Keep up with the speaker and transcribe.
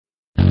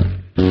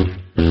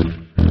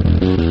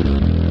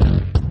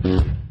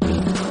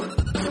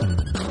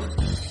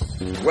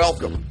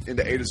welcome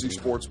into A to Z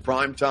Sports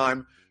Prime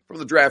Time from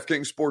the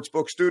DraftKings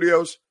Sportsbook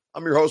Studios.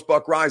 I'm your host,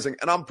 Buck Rising,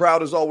 and I'm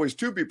proud as always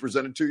to be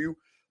presented to you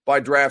by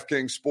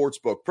DraftKings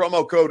Sportsbook.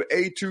 Promo code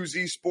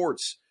A2Z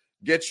Sports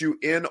gets you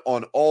in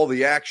on all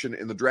the action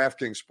in the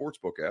DraftKings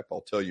Sportsbook app.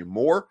 I'll tell you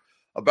more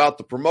about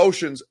the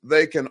promotions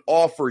they can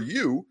offer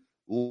you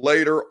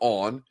later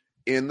on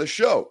in the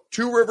show.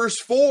 Two Rivers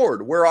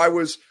Ford, where I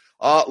was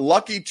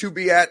lucky to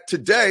be at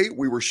today.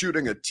 We were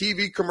shooting a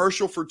TV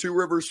commercial for Two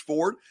Rivers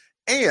Ford,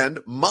 and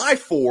my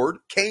Ford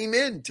came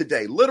in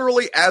today,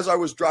 literally as I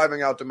was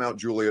driving out to Mount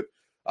Juliet.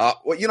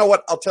 Well, you know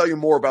what? I'll tell you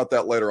more about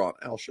that later on.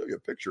 I'll show you a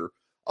picture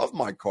of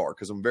my car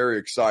because I'm very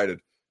excited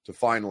to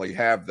finally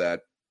have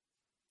that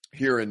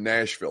here in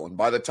Nashville. And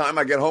by the time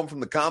I get home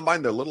from the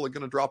combine, they're literally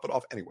going to drop it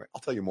off. Anyway,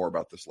 I'll tell you more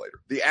about this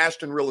later. The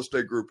Ashton Real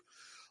Estate Group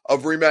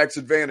of RE/MAX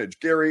Advantage,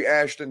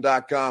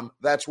 GaryAshton.com.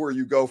 That's where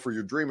you go for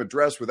your dream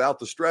address without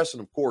the stress.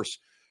 And, of course,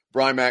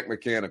 Brymac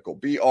Mechanical,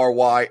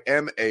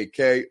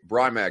 BRYMAK,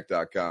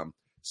 Brymac.com.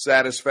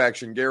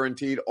 Satisfaction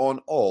guaranteed on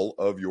all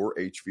of your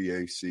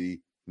HVAC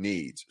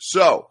needs.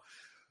 So,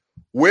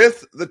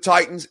 with the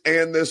Titans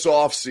and this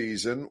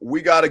offseason,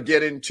 we got to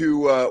get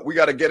into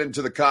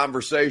the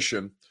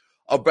conversation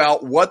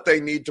about what they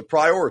need to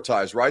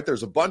prioritize, right?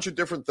 There's a bunch of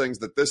different things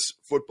that this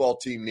football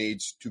team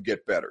needs to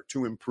get better,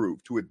 to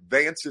improve, to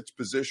advance its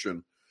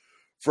position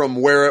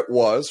from where it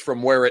was,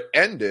 from where it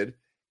ended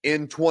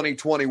in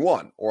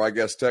 2021, or I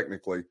guess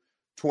technically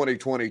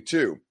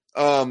 2022.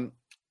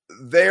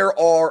 There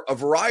are a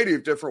variety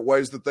of different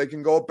ways that they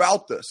can go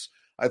about this.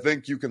 I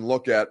think you can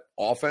look at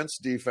offense,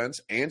 defense,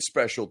 and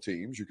special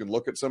teams. You can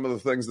look at some of the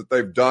things that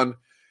they've done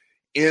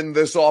in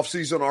this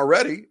offseason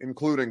already,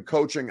 including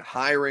coaching,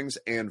 hirings,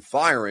 and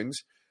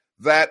firings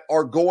that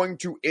are going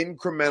to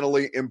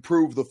incrementally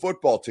improve the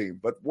football team.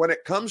 But when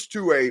it comes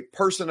to a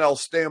personnel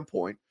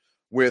standpoint,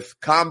 with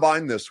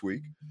Combine this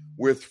week,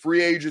 with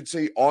free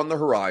agency on the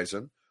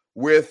horizon,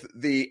 with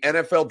the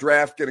NFL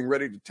draft getting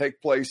ready to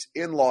take place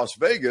in Las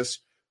Vegas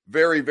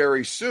very,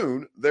 very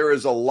soon, there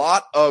is a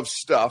lot of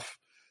stuff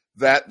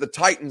that the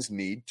Titans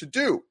need to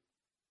do.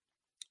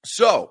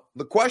 So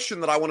the question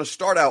that I want to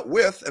start out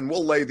with, and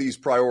we'll lay these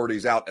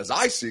priorities out as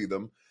I see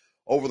them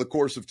over the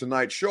course of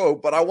tonight's show,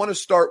 but I want to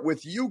start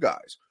with you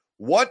guys.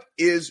 What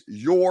is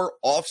your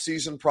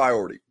offseason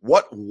priority?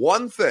 What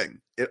one thing,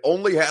 it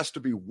only has to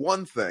be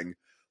one thing,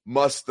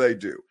 must they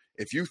do?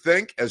 If you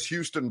think, as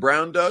Houston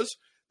Brown does,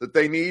 that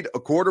they need a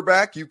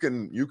quarterback, you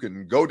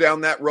can go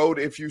down that road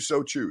if you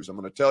so choose. I'm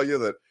going to tell you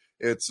that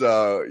it's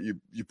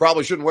you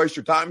probably shouldn't waste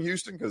your time,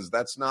 Houston, because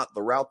that's not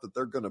the route that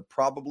they're going to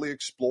probably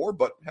explore.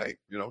 But hey,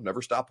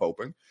 never stop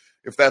hoping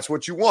if that's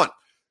what you want.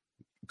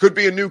 It could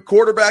be a new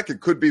quarterback. It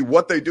could be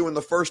what they do in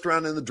the first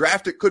round in the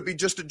draft. It could be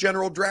just a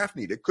general draft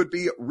need. It could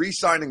be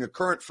re-signing a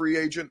current free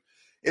agent.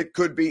 It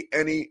could be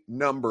any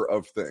number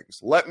of things.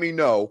 Let me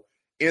know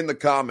in the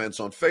comments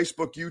on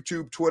Facebook,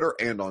 YouTube, Twitter,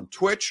 and on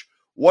Twitch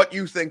what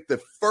you think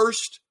the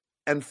first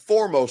and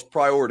foremost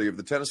priority of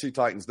the Tennessee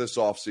Titans this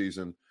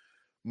offseason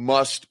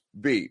must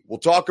be. We'll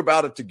talk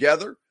about it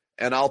together,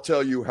 and I'll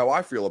tell you how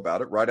I feel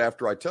about it right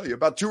after I tell you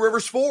about Two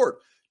Rivers Ford.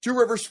 Two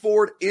Rivers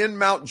Ford in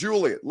Mount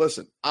Juliet.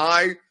 Listen,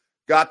 I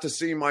got to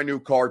see my new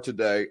car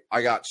today.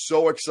 I got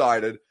so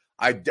excited.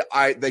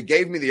 They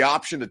gave me the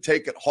option to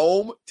take it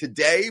home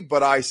today,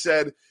 but I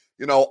said,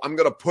 I'm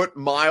going to put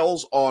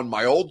miles on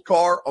my old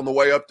car on the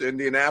way up to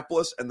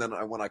Indianapolis, and then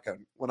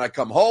when I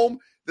come home,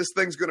 this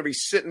thing's going to be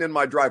sitting in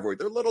my driveway.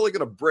 They're literally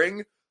going to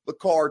bring the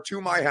car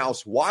to my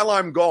house while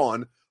I'm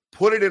gone,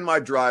 put it in my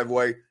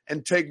driveway,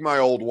 and take my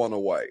old one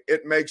away.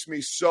 It makes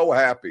me so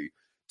happy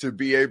to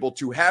be able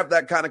to have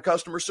that kind of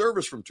customer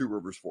service from Two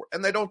Rivers Ford.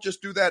 And they don't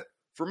just do that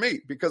for me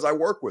because I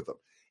work with them.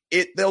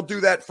 They'll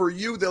do that for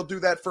you. They'll do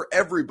that for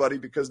everybody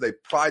because they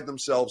pride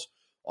themselves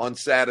on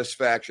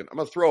satisfaction. I'm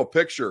going to throw a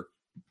picture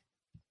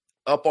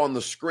up on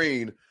the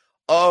screen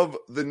of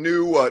the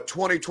new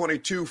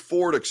 2022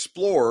 Ford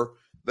Explorer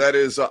that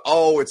is,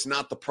 it's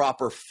not the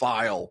proper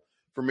file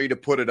for me to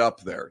put it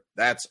up there.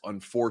 That's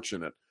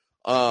unfortunate.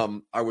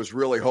 I was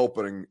really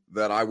hoping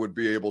that I would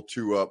be able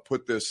to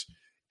put this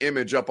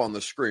image up on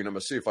the screen. I'm going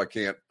to see if I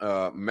can't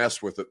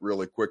mess with it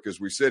really quick as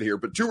we sit here.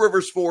 But Two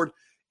Rivers Ford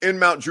in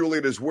Mount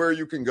Juliet is where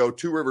you can go.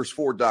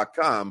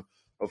 TwoRiversFord.com,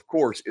 of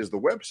course, is the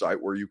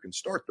website where you can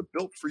start the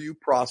built-for-you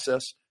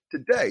process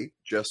today,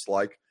 just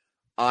like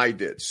I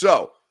did.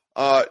 So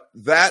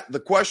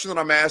the question that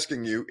I'm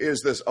asking you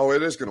is this. Oh,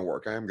 it is going to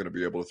work. I am going to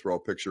be able to throw a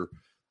picture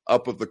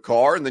up of the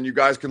car, and then you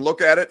guys can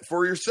look at it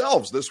for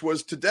yourselves. This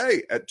was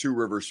today at Two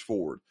Rivers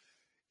Ford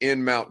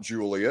in Mount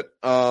Juliet,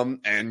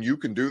 and you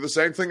can do the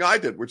same thing I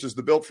did, which is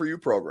the Built For You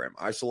program.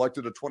 I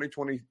selected a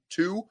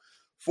 2022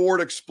 Ford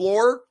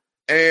Explorer,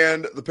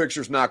 and the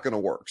picture's not going to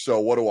work. So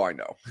what do I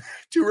know?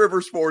 Two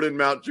Rivers Ford in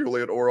Mount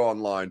Juliet or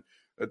online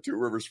at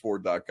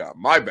TwoRiversFord.com.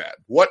 My bad.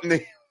 What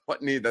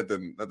need? That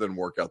didn't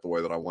work out the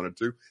way that I wanted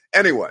to.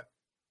 Anyway,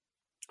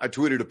 I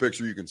tweeted a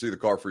picture. You can see the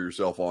car for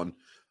yourself on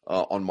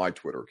my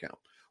Twitter account.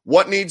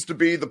 What needs to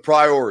be the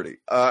priority?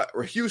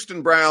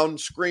 Houston Brown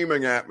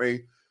screaming at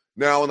me,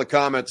 Now in the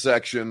comment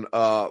section,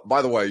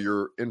 by the way,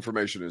 your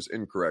information is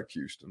incorrect,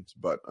 Houston,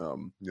 but,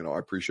 I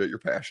appreciate your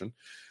passion.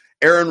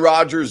 Aaron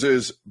Rodgers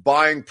is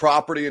buying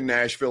property in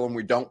Nashville and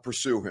we don't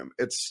pursue him.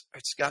 It's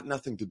got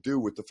nothing to do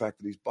with the fact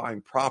that he's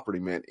buying property,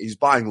 man. He's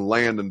buying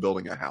land and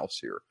building a house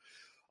here.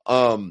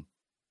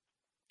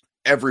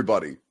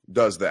 Everybody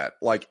does that.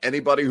 Like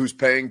anybody who's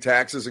paying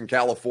taxes in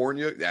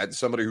California, as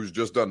somebody who's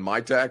just done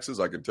my taxes,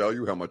 I can tell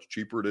you how much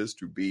cheaper it is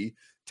to be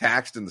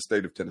taxed in the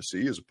state of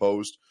Tennessee as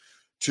opposed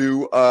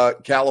to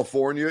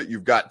California.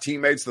 You've got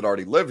teammates that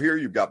already live here.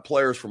 You've got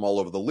players from all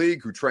over the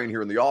league who train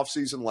here in the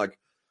offseason. Like,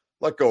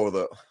 let go of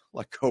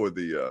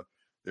the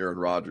Aaron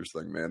Rodgers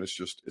thing, man.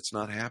 It's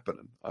not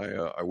happening.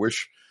 I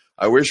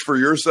wish for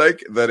your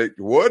sake that it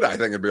would. I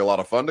think it'd be a lot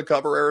of fun to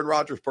cover Aaron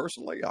Rodgers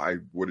personally. I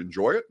would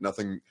enjoy it.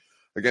 Nothing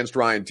against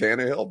Ryan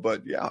Tannehill,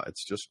 but yeah,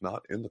 it's just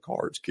not in the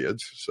cards,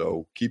 kids.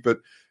 So keep it,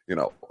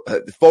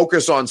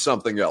 focus on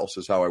something else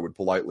is how I would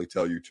politely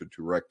tell you to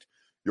direct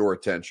your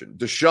attention.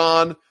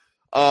 Deshaun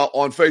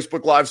on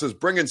Facebook Live says,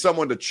 bring in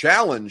someone to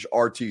challenge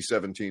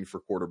RT17 for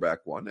quarterback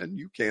one. And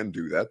you can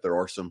do that. There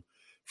are some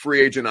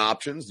free agent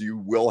options. You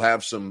will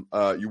have some,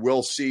 you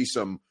will see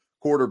some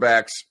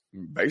quarterbacks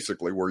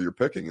basically where you're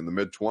picking in the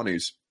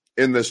mid-20s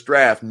in this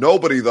draft.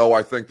 Nobody, though,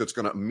 I think that's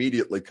going to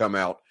immediately come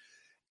out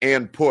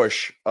and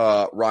push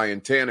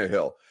Ryan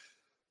Tannehill.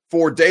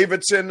 For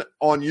Davidson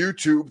on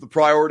YouTube, the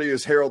priority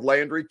is Harold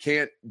Landry.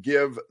 Can't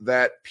give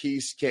that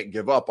piece, can't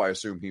give up, I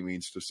assume he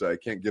means to say,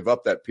 can't give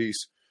up that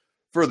piece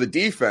for the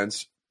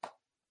defense.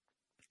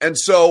 And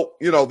so,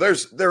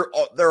 there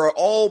are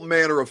all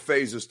manner of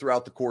phases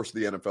throughout the course of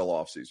the NFL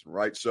offseason,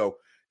 right? So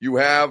you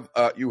have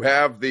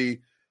the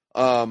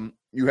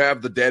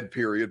dead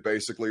period,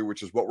 basically,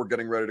 which is what we're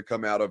getting ready to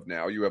come out of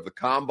now. You have the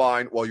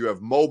combine. Well, you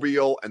have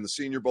Mobile and the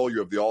Senior Bowl. You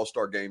have the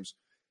All-Star games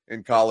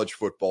in college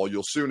football.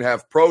 You'll soon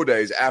have pro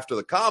days after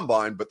the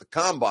combine, but the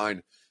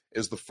combine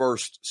is the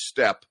first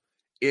step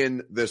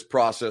in this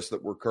process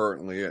that we're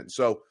currently in.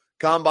 So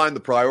combine, the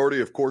priority,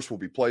 of course, will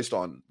be placed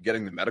on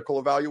getting the medical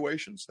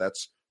evaluations.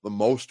 That's the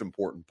most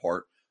important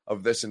part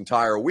of this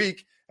entire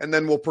week. And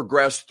then we'll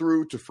progress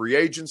through to free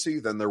agency.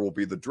 Then there will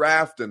be the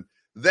draft. And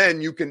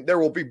then there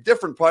will be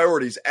different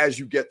priorities as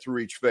you get through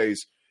each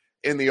phase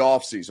in the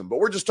offseason. But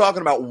we're just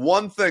talking about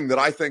one thing that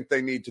I think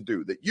they need to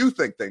do, that you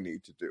think they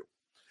need to do.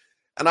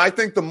 And I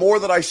think the more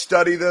that I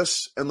study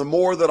this and the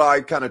more that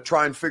I kind of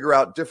try and figure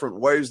out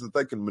different ways that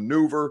they can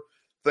maneuver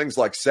things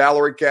like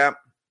salary cap,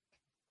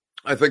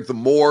 I think the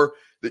more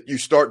that you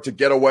start to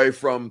get away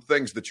from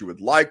things that you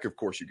would like. Of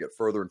course, you get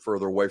further and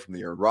further away from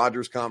the Aaron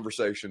Rodgers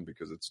conversation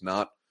because it's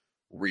not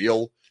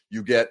real.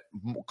 You get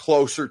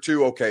closer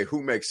to, okay,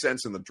 who makes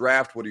sense in the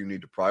draft? What do you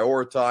need to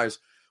prioritize?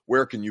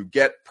 Where can you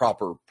get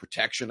proper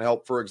protection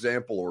help, for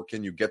example, or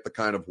can you get the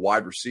kind of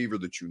wide receiver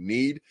that you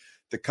need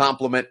to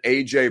complement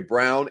A.J.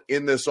 Brown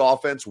in this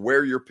offense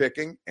where you're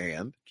picking?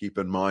 And keep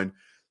in mind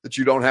that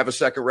you don't have a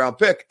second-round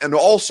pick. And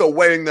also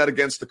weighing that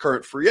against the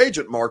current free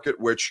agent market,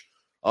 which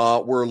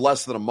we're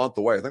less than a month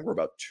away. I think we're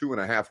about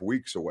 2.5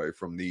 weeks away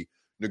from the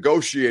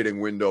negotiating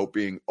window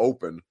being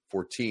open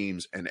for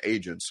teams and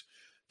agents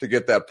to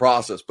get that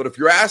process. But if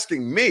you're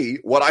asking me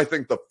what I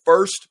think the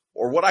first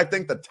or what I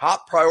think the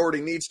top priority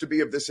needs to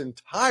be of this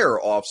entire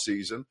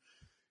offseason,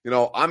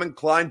 I'm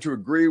inclined to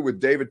agree with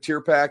David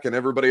Tierpak and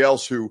everybody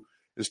else who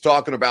is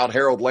talking about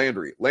Harold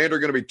Landry. Landry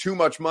going to be too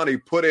much money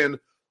put in.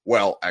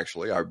 Well,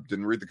 actually, I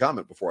didn't read the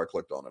comment before I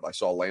clicked on it. I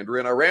saw Landry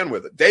and I ran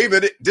with it.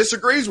 David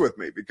disagrees with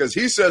me because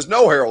he says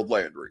no Harold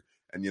Landry.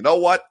 And you know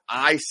what?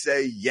 I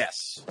say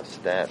yes. A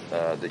stat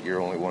that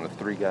you're only one of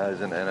 3 guys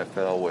in the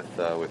NFL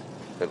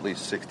with at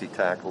least 60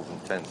 tackles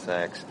and 10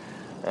 sacks.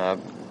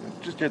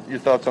 Just your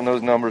thoughts on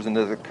those numbers, and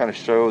does it kind of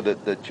show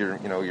that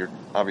you're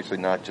obviously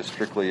not just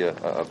strictly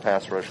a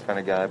pass rush kind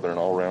of guy, but an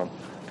all-around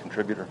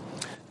contributor?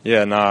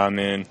 Yeah, I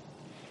mean,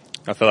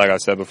 I feel like I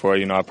said before,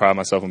 I pride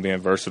myself on being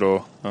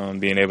versatile,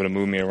 being able to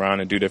move me around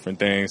and do different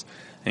things.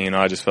 And,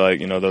 I just feel like,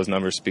 those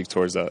numbers speak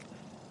towards that.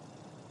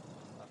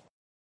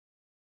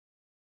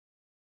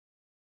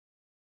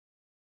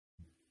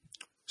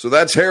 So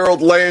that's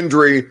Harold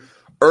Landry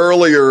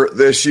earlier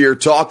this year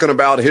talking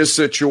about his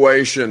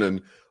situation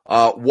and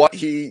what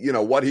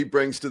he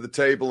brings to the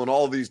table and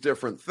all these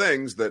different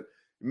things that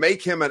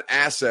make him an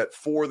asset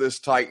for this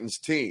Titans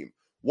team.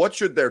 What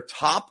should their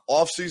top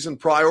offseason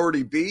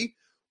priority be?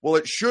 Well,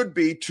 it should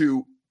be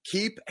to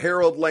keep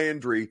Harold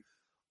Landry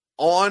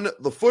on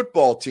the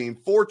football team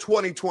for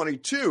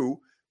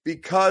 2022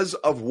 because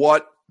of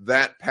what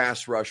that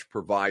pass rush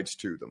provides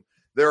to them.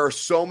 There are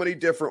so many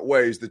different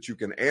ways that you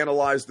can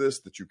analyze this,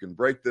 that you can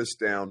break this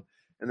down,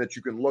 and that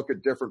you can look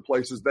at different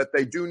places that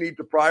they do need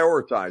to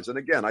prioritize. And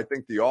again, I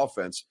think the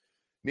offense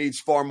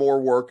needs far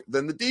more work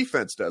than the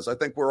defense does. I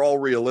think we're all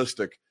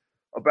realistic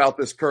about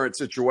this current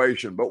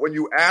situation. But when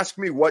you ask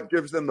me what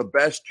gives them the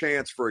best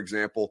chance, for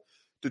example,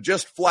 to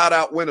just flat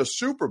out win a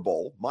Super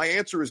Bowl, my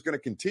answer is going to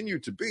continue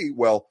to be,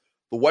 well,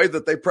 the way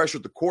that they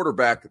pressured the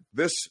quarterback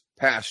this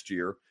past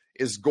year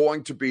is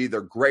going to be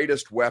their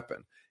greatest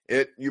weapon.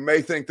 You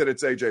may think that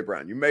it's A.J.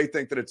 Brown. You may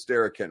think that it's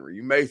Derrick Henry.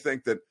 You may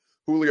think that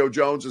Julio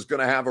Jones is going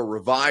to have a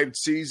revived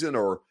season,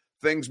 or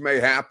things may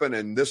happen,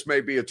 and this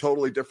may be a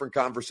totally different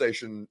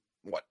conversation,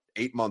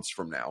 8 months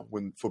from now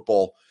when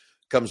football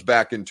comes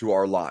back into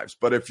our lives.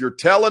 But if you're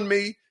telling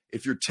me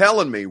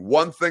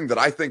one thing that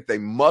I think they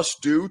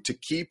must do to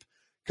keep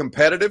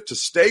competitive, to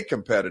stay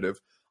competitive,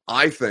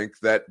 I think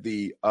that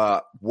the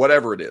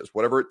whatever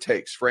it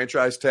takes,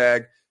 franchise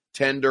tag,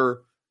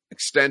 tender,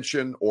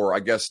 extension, or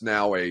I guess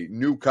now a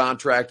new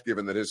contract,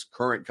 given that his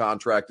current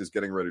contract is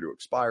getting ready to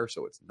expire,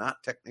 so it's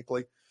not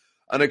technically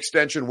an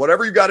extension.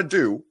 Whatever you got to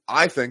do,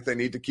 I think they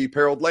need to keep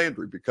Harold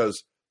Landry,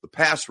 because the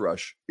pass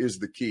rush is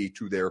the key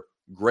to their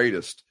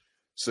greatest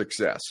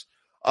success.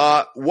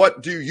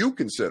 What do you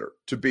consider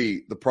to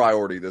be the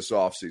priority this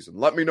offseason?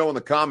 Let me know in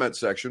the comment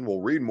section.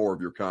 We'll read more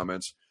of your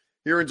comments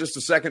here in just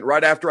a second,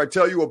 right after I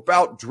tell you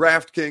about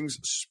DraftKings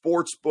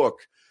Sportsbook.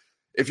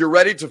 If you're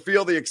ready to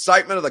feel the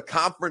excitement of the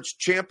conference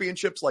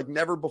championships like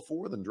never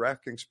before, then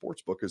DraftKings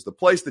Sportsbook is the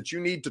place that you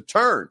need to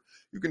turn.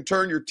 You can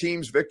turn your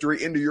team's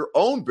victory into your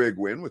own big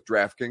win with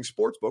DraftKings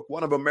Sportsbook,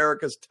 one of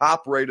America's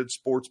top-rated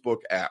sportsbook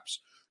apps.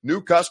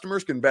 New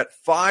customers can bet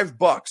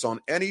 $5 on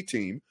any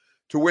team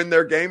to win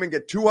their game and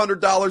get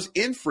 $200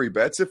 in free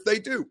bets if they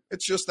do.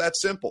 It's just that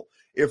simple.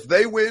 If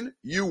they win,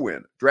 you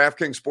win.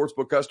 DraftKings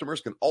Sportsbook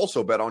customers can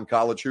also bet on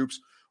college hoops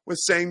with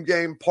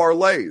same-game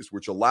parlays,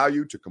 which allow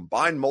you to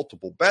combine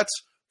multiple bets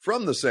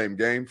from the same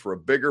game for a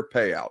bigger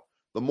payout.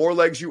 The more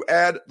legs you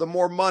add, the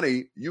more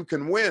money you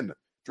can win.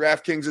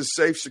 DraftKings is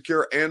safe,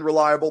 secure, and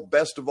reliable.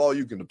 Best of all,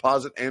 you can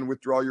deposit and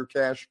withdraw your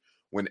cash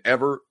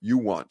whenever you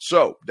want.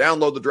 So,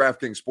 download the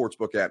DraftKings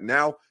Sportsbook app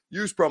now.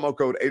 Use promo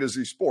code A to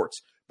Z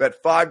Sports.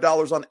 Bet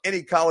 $5 on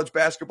any college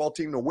basketball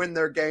team to win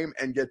their game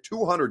and get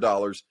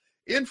 $200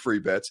 in free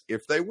bets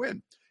if they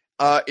win.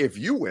 If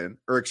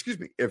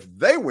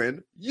they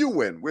win, you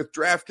win with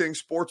DraftKings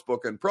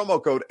Sportsbook, and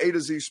promo code A to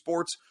Z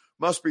Sports.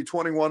 Must be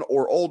 21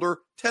 or older.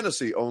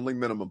 Tennessee only.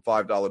 Minimum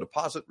 $5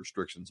 deposit.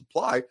 Restrictions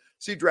apply.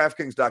 See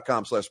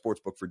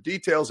DraftKings.com/sportsbook for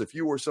details. If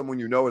you or someone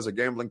you know has a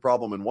gambling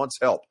problem and wants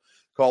help,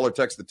 call or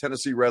text the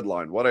Tennessee Red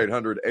Line,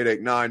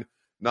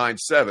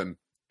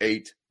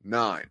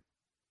 1-800-889-9789.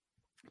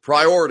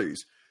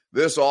 Priorities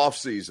this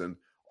offseason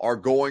are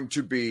going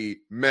to be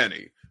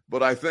many,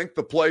 but I think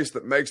the place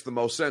that makes the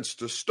most sense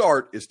to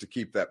start is to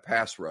keep that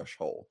pass rush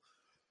whole.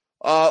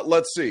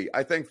 Let's see.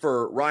 I think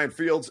for Ryan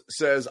Fields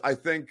says, I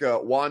think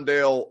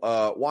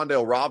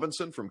Wan'Dale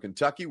Robinson from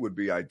Kentucky would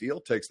be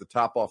ideal. Takes the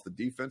top off the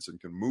defense and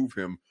can move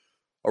him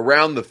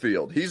around the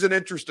field. He's an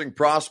interesting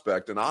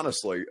prospect, and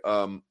honestly,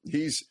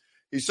 he's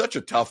such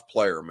a tough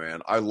player,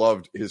 man. I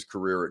loved his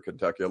career at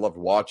Kentucky. I loved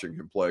watching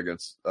him play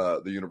against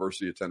the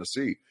University of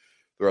Tennessee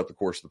throughout the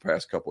course of the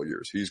past couple of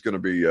years. He's going to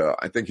be,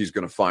 I think he's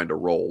going to find a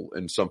role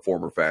in some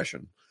form or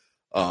fashion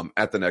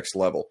at the next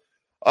level.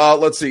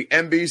 Let's see.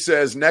 MB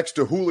says, next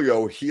to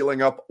Julio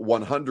healing up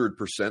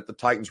 100%, the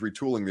Titans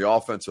retooling the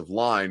offensive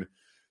line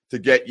to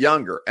get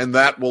younger. And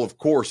that will, of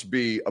course,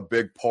 be a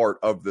big part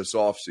of this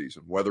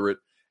offseason, whether it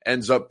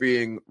ends up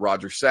being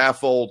Roger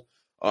Saffold,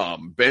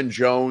 Ben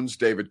Jones,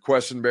 David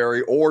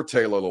Quessenberry, or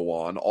Taylor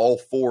Lewan. All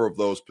four of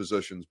those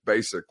positions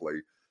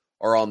basically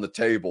are on the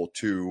table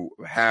to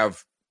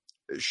have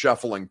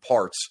shuffling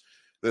parts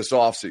this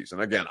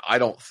offseason. Again, I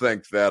don't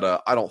think that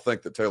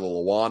Taylor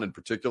Lewan in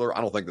particular,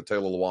 I don't think that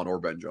Taylor Lewan or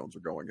Ben Jones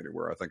are going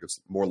anywhere. I think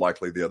it's more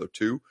likely the other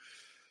two.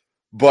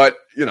 But,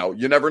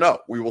 you never know.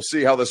 We will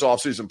see how this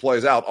offseason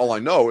plays out. All I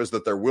know is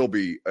that there will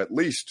be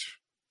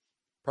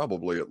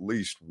probably at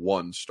least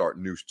one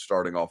new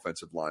starting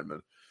offensive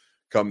lineman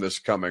come this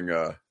coming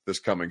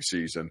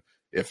season,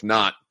 if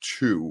not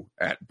two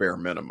at bare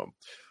minimum.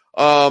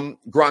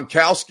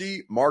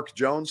 Gronkowski, Mark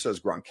Jones says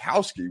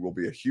Gronkowski will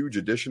be a huge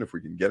addition if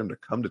we can get him to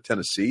come to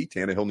Tennessee.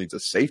 Tannehill needs a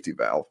safety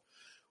valve.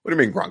 What do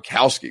you mean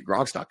Gronkowski?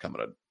 Gronk's not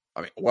coming to,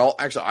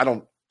 actually,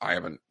 I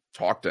haven't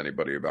talked to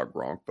anybody about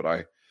Gronk,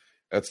 but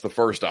that's the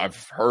first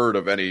I've heard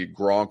of any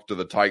Gronk to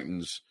the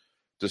Titans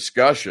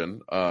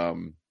discussion.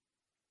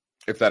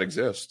 If that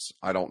exists,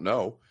 I don't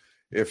know.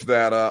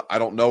 I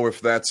don't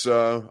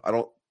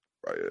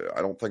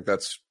think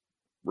that's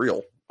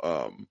real.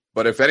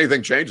 But if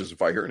anything changes,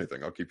 if I hear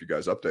anything, I'll keep you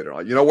guys updated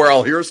on it. You know where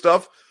I'll hear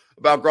stuff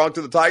about Gronk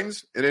to the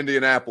Titans? In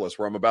Indianapolis,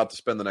 where I'm about to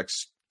spend the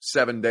next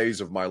 7 days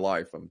of my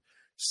life. I'm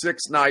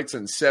 6 nights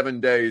and 7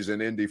 days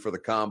in Indy for the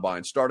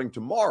Combine, starting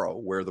tomorrow,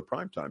 where the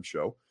Primetime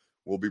show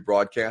will be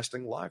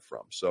broadcasting live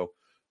from. So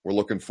we're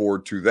looking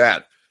forward to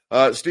that.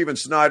 Steven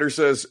Snyder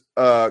says,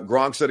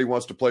 Gronk said he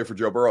wants to play for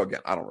Joe Burrow. Again,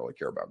 I don't really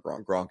care about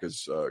Gronk.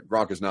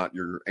 Gronk is not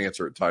your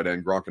answer at tight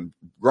end.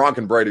 Gronk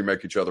and Brady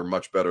make each other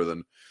much better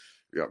than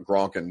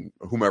Gronk and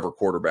whomever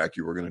quarterback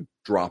you were going to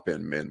drop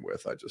in men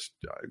with.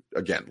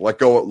 Again, let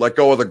go of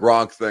the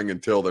Gronk thing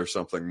until there's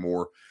something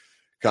more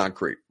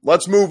concrete.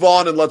 Let's move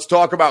on and let's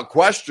talk about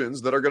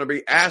questions that are going to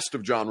be asked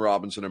of John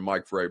Robinson and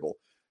Mike Vrabel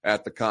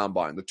at the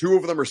Combine. The two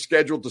of them are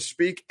scheduled to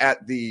speak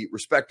at the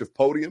respective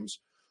podiums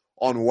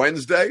on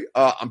Wednesday.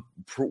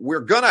 We're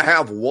going to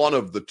have one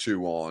of the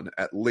two on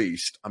at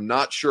least. I'm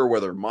not sure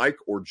whether Mike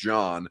or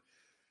John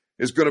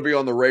is going to be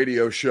on the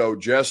radio show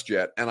just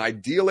yet. And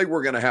ideally,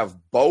 we're going to have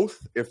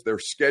both if their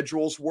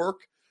schedules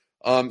work.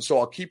 So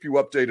I'll keep you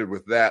updated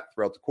with that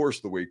throughout the course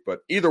of the week.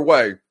 But either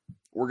way,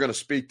 we're going to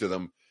speak to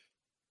them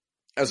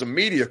as a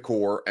media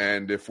corps.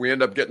 And if we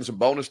end up getting some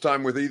bonus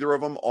time with either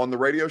of them on the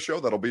radio show,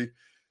 that'll be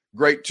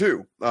great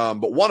too.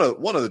 But one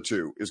of the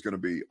two is going to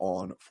be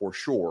on for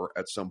sure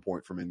at some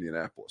point from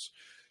Indianapolis.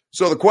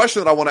 So the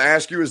question that I want to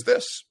ask you is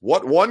this.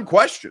 What one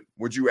question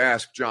would you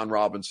ask John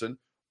Robinson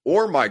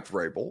or Mike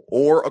Vrabel,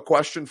 or a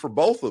question for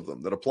both of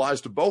them that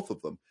applies to both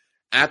of them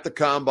at the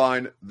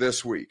Combine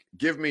this week?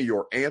 Give me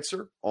your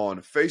answer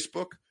on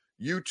Facebook,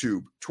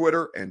 YouTube,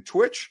 Twitter, and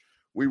Twitch.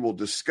 We will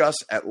discuss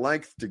at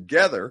length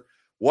together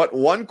what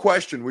one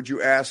question would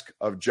you ask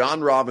of John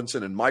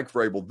Robinson and Mike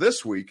Vrabel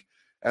this week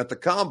at the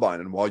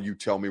Combine. And while you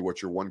tell me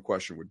what your one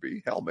question would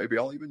be, hell, maybe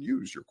I'll even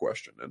use your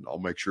question, and I'll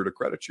make sure to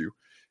credit you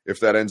if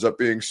that ends up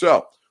being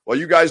so. While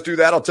you guys do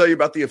that, I'll tell you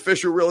about the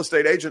official real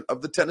estate agent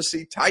of the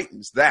Tennessee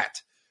Titans.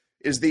 That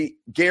is the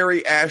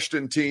Gary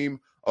Ashton team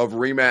of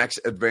RE/MAX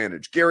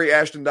Advantage.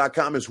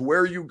 GaryAshton.com is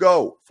where you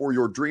go for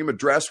your dream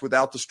address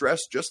without the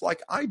stress, just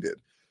like I did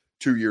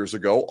 2 years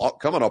ago,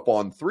 coming up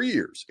on 3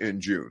 years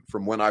in June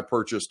from when I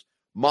purchased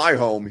my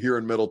home here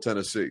in Middle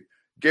Tennessee.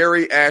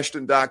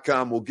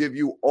 GaryAshton.com will give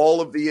you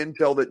all of the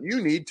intel that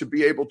you need to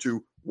be able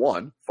to,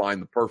 one,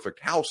 find the perfect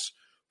house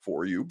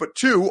for you, but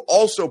two,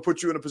 also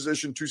put you in a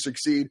position to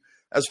succeed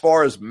as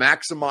far as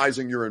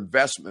maximizing your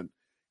investment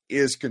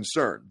is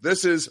concerned.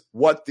 This is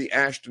what the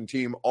Ashton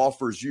team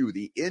offers you,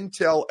 the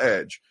intel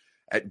edge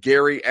at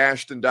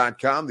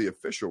GaryAshton.com, the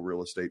official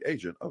real estate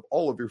agent of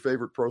all of your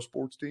favorite pro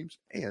sports teams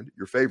and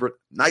your favorite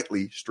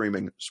nightly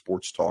streaming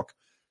sports talk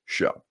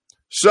show.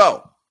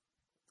 So,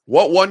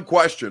 what one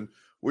question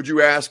would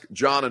you ask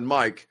John and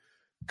Mike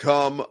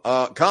come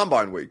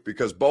Combine week?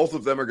 Because both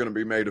of them are going to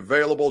be made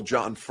available.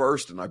 John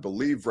first, and I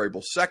believe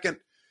Vrabel second,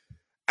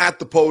 at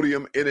the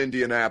podium in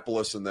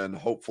Indianapolis, and then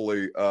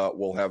hopefully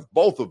we'll have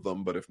both of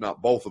them, but if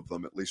not both of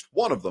them, at least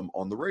one of them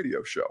on the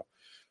radio show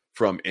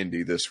from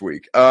Indy this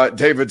week.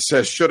 David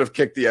says, should have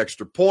kicked the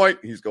extra point.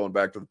 He's going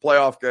back to the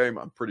playoff game.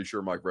 I'm pretty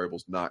sure Mike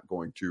Vrabel's not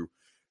going to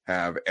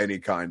have any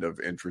kind of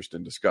interest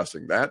in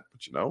discussing that.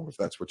 But, you know, if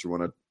that's what you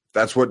want to,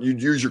 that's what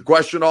you'd use your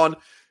question on,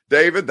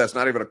 David. That's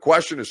not even a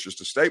question. It's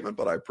just a statement,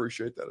 but I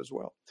appreciate that as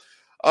well.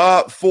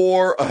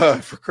 For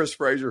Chris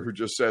Frazier, who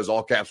just says,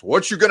 all caps,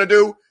 what you going to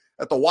do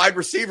at the wide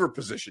receiver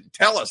position?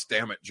 Tell us,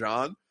 damn it,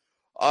 John.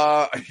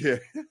 Yeah.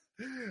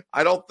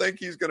 I don't think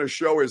he's going to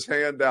show his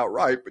hand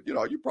outright, but, you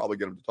know, you probably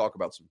get him to talk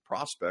about some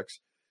prospects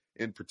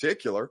in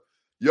particular.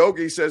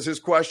 Yogi says his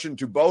question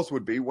to both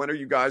would be, when are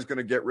you guys going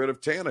to get rid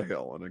of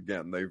Tannehill? And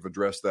again, they've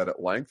addressed that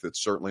at length.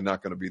 It's certainly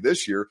not going to be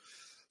this year.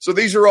 So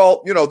these are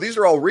all, you know, these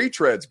are all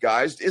retreads,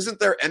 guys. Isn't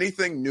there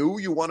anything new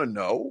you want to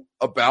know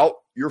about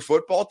your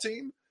football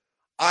team?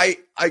 I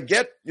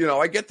get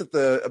that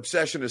the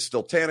obsession is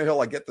still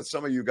Tannehill. I get that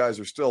some of you guys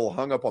are still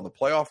hung up on the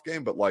playoff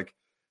game, but like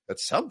at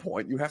some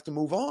point you have to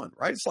move on,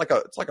 right? It's like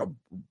a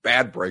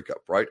bad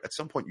breakup, right? At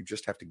some point you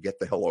just have to get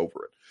the hell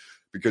over it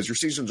because your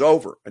season's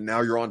over and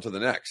now you're on to the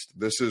next.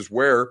 This is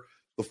where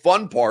the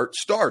fun part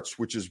starts,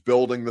 which is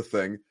building the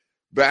thing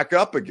back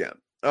up again.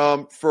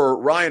 For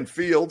Ryan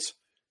Fields,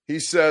 he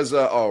says,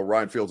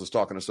 Ryan Fields is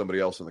talking to somebody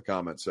else in the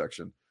comment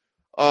section.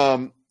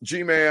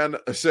 G-Man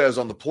says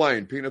on the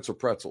plane, peanuts or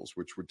pretzels,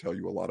 which would tell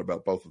you a lot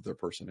about both of their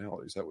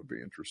personalities. That would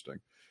be interesting.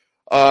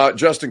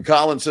 Justin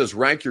Collins says,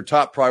 rank your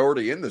top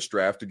priority in this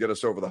draft to get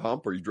us over the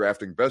hump. Are you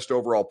drafting best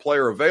overall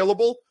player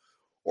available,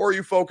 or are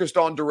you focused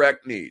on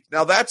direct need?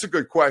 Now, that's a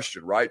good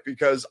question, right?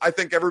 Because I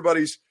think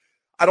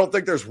I don't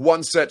think there's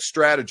one set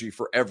strategy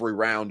for every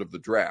round of the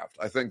draft.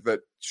 I think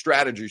that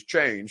strategies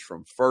change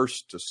from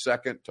first to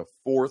second to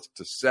fourth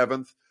to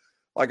seventh.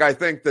 Like, I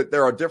think that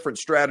there are different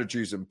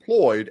strategies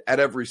employed at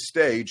every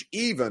stage,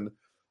 even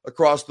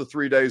across the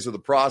 3 days of the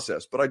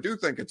process. But I do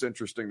think it's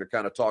interesting to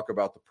kind of talk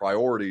about the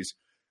priorities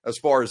as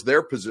far as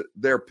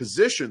their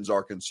positions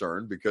are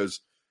concerned, because,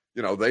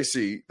 you know, they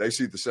see the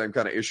same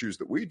kind of issues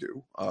that we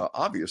do,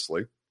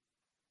 obviously,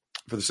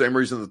 for the same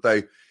reason that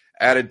they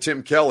added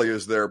Tim Kelly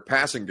as their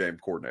passing game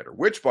coordinator,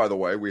 which, by the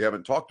way, we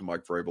haven't talked to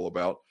Mike Vrabel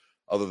about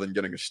other than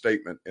getting a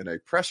statement in a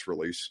press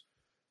release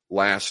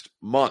last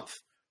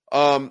month.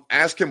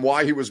 Ask him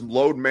why he was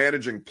load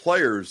managing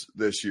players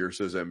this year,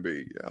 says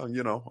MB. Yeah,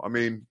 you know, I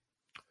mean,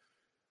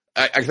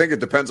 I think it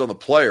depends on the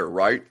player,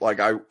 right? Like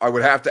I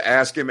would have to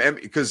ask him,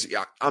 because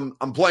I'm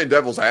playing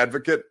devil's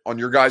advocate on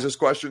your guys'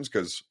 questions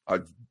because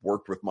I've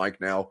worked with Mike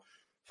now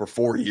for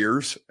 4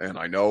 years, and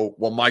I know,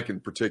 well, Mike in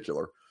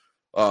particular,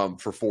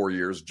 for 4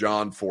 years,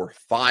 John for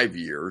 5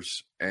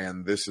 years,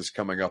 and this is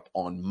coming up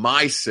on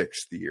my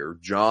 6th year,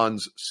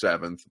 John's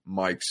 7th,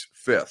 Mike's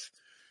 5th.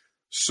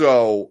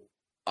 So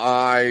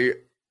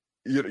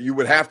you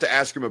would have to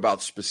ask him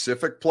about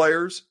specific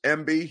players,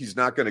 MB. He's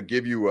not going to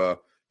give you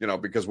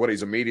because what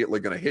he's immediately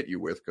going to hit you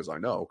with, because I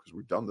know, because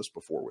we've done this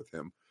before with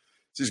him,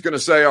 So he's going to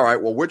say, all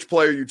right, well, which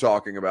player are you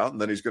talking about?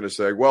 And then he's going to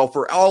say, well,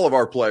 for all of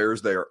our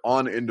players, they are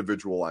on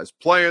individualized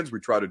plans. We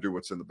try to do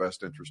what's in the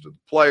best interest of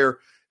the player.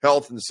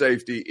 Health and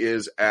safety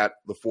is at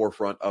the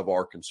forefront of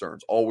our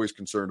concerns. Always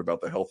concerned about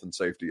the health and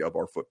safety of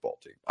our football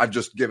team. I've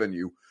just given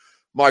you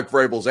Mike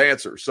Vrabel's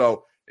answer.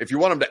 So if you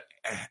want him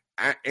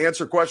to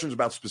answer questions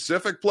about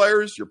specific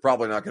players, you're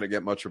probably not going to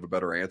get much of a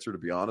better answer, to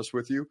be honest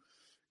with you,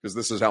 because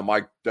this is how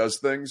Mike does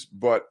things.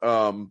 But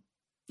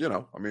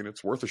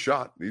it's worth a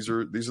shot. These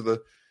are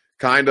the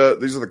kind of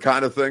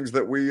things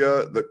that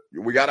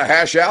we got to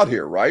hash out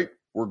here, right?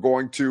 We're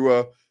going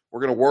to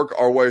work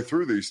our way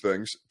through these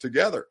things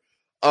together.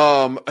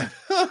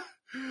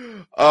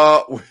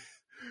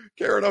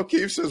 Karen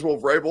O'Keefe says,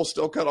 "Will Vrabel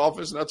still cut off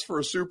his nuts for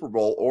a Super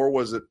Bowl, or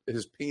was it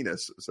his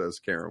penis?" Says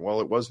Karen.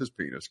 Well, it was his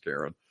penis,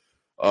 Karen.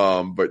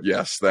 But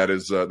yes, that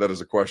is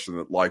a question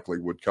that likely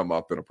would come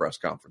up in a press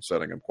conference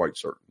setting. I'm quite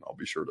certain. I'll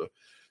be sure to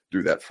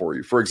do that for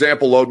you. For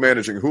example, load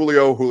managing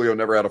Julio. Julio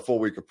never had a full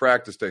week of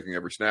practice, taking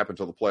every snap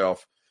until the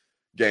playoff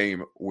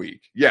game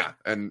week. Yeah,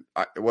 and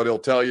what he'll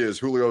tell you is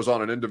Julio's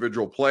on an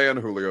individual plan.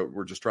 Julio,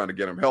 we're just trying to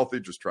get him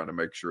healthy, just trying to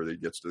make sure that he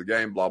gets to the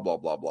game, blah, blah,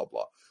 blah, blah,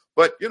 blah.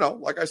 But,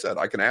 like I said,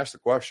 I can ask the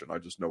question. I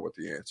just know what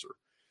the answer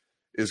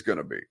is going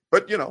to be.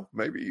 But,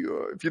 maybe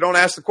if you don't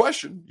ask the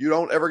question, you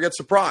don't ever get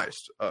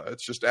surprised.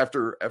 It's just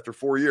after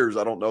 4 years,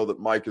 I don't know that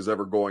Mike is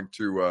ever going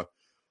to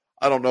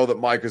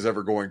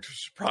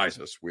surprise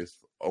us with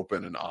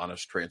open and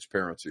honest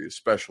transparency,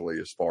 especially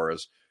as far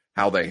as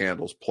how they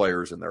handle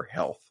players and their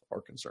health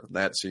are concerned.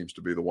 That seems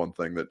to be the one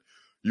thing that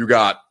you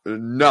got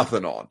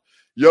nothing on.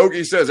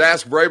 Yogi says,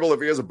 ask Vrabel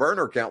if he has a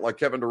burner account like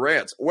Kevin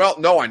Durant's. Well,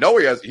 no, I know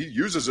he has. He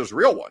uses his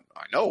real one.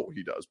 I know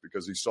he does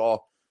because he saw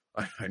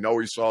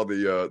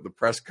the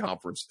press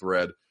conference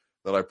thread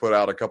that I put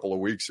out a couple of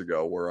weeks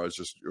ago where I was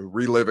just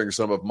reliving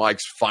some of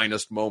Mike's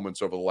finest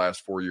moments over the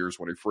last 4 years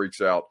when he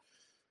freaks out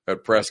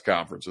at press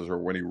conferences or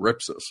when he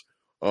rips us,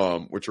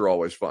 which are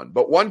always fun.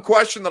 But one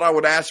question that I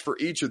would ask for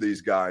each of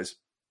these guys,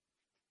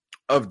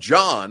 of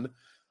John,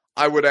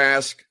 I would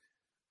ask,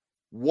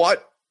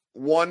 what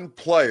one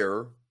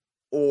player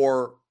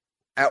or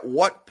at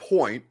what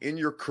point in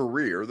your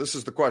career, this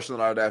is the question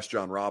that I would ask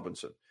John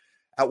Robinson,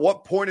 at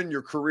what point in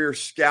your career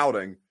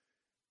scouting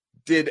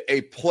did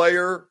a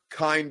player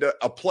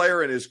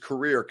in his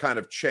career kind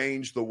of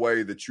change the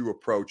way that you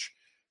approach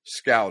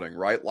scouting,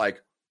 right?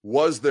 Like,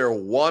 was there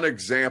one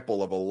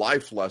example of a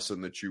life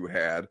lesson that you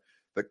had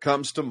that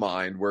comes to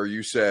mind where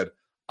you said,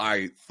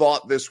 I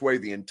thought this way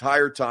the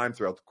entire time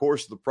throughout the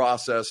course of the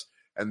process,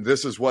 and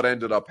this is what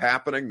ended up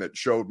happening that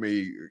showed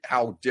me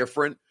how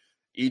different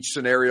each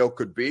scenario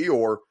could be?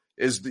 Or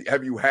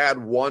have you had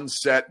one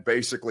set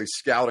basically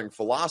scouting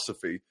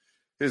philosophy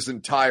his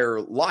entire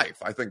life?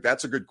 I think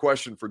that's a good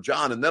question for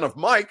John. And then of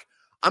Mike,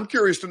 I'm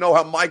curious to know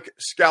how Mike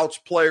scouts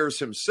players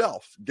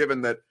himself,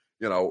 given that,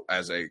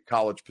 as a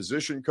college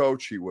position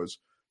coach, he was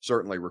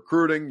certainly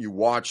recruiting. You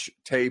watch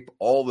tape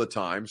all the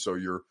time, so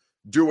you're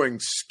doing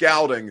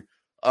scouting.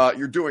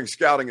 You're doing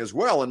scouting as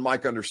well, and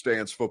Mike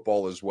understands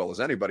football as well as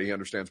anybody. He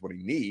understands what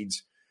he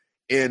needs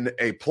in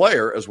a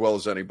player as well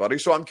as anybody.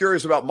 So I'm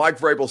curious about Mike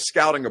Vrabel's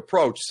scouting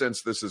approach,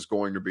 since this is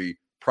going to be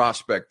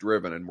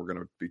prospect-driven, and we're going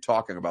to be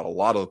talking about a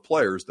lot of the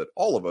players that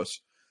all of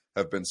us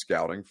have been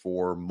scouting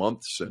for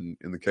months, and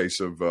in the case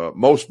of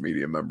most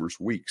media members,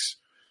 weeks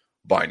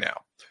by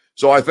now.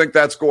 So I think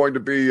that's going to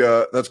be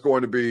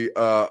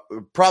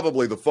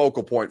probably the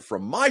focal point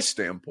from my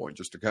standpoint,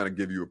 just to kind of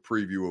give you a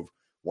preview of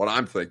what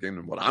I'm thinking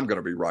and what I'm going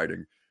to be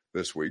writing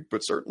this week.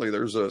 But certainly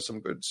there's some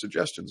good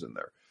suggestions in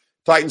there.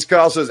 Titans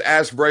Kyle says,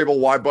 ask Vrabel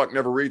why Buck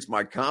never reads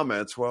my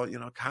comments. Well,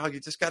 Kyle, you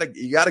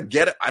gotta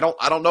get it. I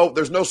don't know.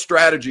 There's no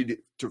strategy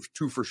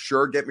to for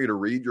sure get me to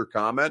read your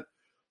comment,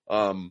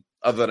 other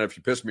than if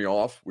you piss me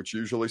off, which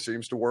usually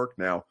seems to work.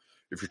 Now,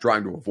 if you're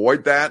trying to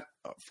avoid that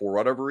for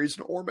whatever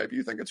reason, or maybe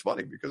you think it's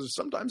funny, because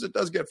sometimes it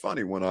does get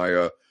funny when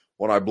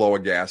I blow a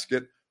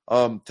gasket.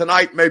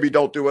 Tonight, maybe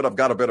don't do it. I've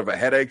got a bit of a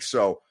headache,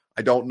 so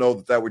I don't know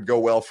that would go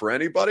well for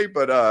anybody,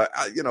 but,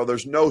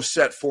 there's no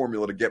set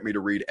formula to get me to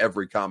read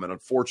every comment.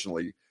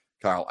 Unfortunately,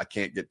 Kyle, I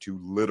can't get to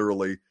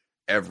literally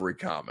every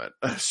comment.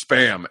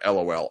 Spam,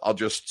 LOL. I'll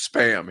just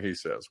spam, he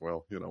says.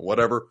 Well,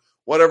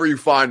 whatever you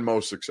find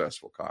most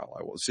successful, Kyle,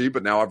 I will see.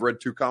 But now I've read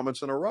 2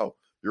 comments in a row.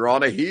 You're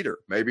on a heater.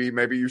 Maybe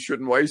you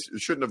shouldn't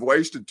have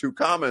wasted 2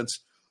 comments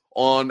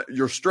on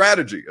your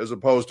strategy as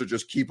opposed to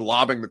just keep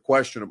lobbing the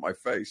question at my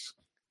face.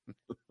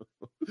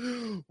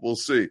 We'll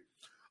see.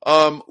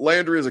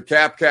 Landry is a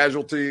cap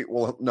casualty.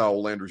 Well, no,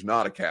 Landry's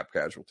not a cap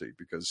casualty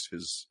because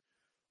his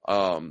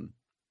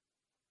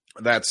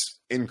that's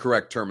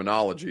incorrect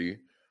terminology.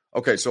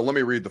 Okay, so let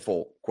me read the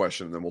full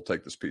question, and then we'll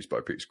take this piece by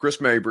piece.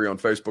 Chris Mabry on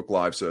Facebook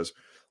Live says,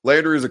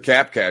 Landry is a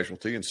cap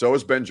casualty, and so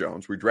is Ben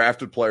Jones. We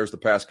drafted players the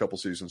past couple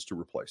seasons to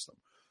replace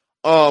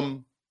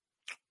them.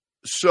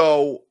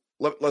 So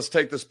let's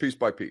take this piece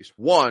by piece.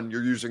 One,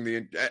 you're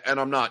using and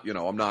I'm not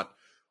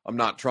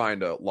trying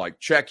to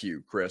check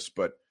you, Chris,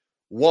 but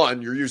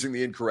one, you're using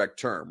the incorrect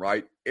term,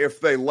 right?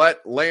 If they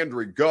let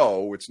Landry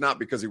go, it's not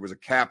because he was a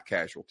cap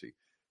casualty.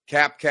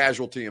 cap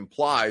casualty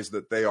implies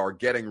that they are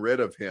getting rid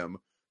of him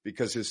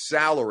because his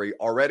salary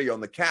already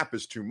on the cap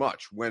is too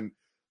much, when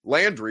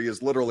Landry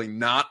is literally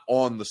not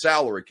on the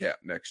salary cap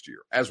next year.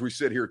 As we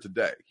sit here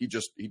today, he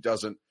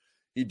doesn't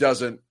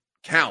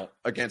count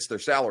against their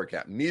salary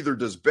cap. Neither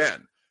does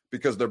Ben,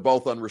 because they're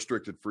both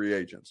unrestricted free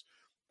agents.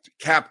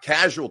 Cap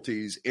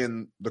casualties,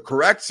 in the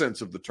correct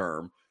sense of the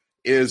term,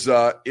 is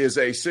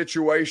a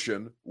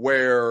situation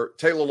where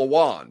Taylor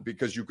Lewan,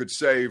 because you could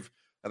save,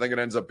 I think it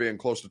ends up being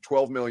close to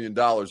 $12 million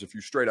if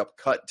you straight up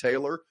cut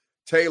Taylor.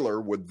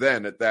 Taylor would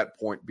then at that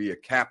point be a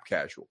cap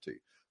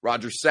casualty.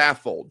 Roger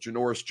Saffold,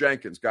 Janoris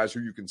Jenkins, guys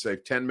who you can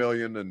save $10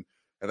 million and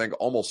I think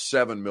almost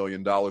 $7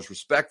 million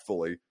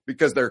respectfully,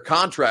 because their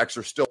contracts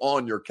are still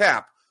on your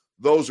cap.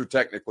 Those are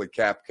technically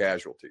cap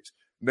casualties.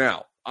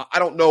 Now, I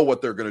don't know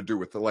what they're going to do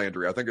with the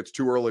Landry. I think it's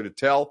too early to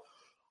tell.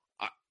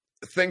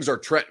 Things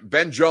are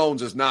Ben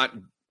Jones is not.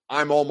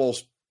 I'm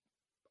almost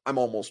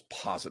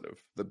positive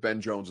that Ben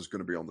Jones is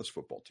going to be on this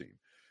football team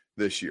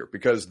this year,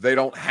 because they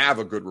don't have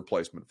a good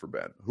replacement for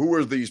Ben. Who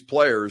are these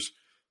players?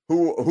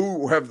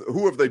 Who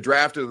have they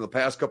drafted in the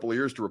past couple of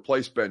years to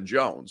replace Ben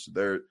Jones?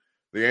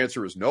 The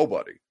answer is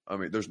nobody. I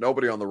mean, there's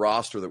nobody on the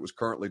roster that was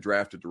currently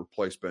drafted to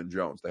replace Ben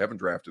Jones. They haven't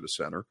drafted a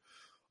center.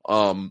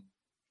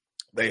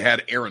 They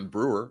had Aaron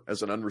Brewer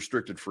as an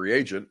unrestricted free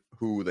agent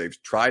who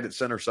they've tried at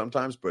center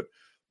sometimes, but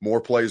more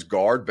plays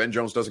guard. Ben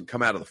Jones doesn't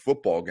come out of the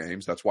football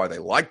games. That's why they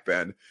like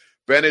Ben.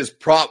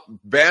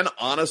 Ben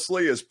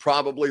honestly is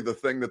probably the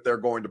thing that they're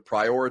going to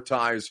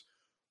prioritize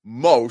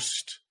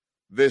most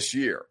this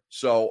year.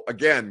 So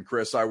again,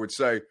 Chris, I would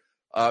say,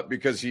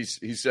 because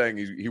he's saying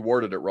he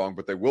worded it wrong,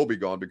 but they will be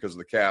gone because of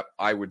the cap.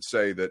 I would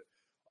say that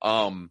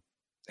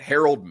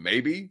Harold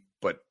maybe,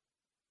 but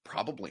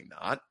probably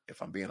not,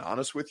 if I'm being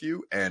honest with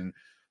you. And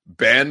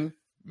Ben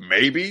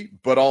maybe,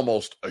 but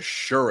almost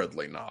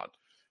assuredly not.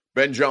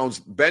 Ben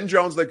Jones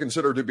they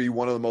consider to be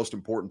one of the most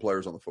important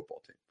players on the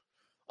football team.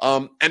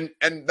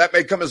 And that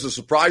may come as a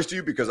surprise to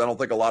you, because I don't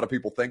think a lot of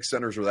people think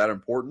centers are that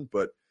important.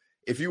 But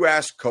if you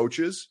ask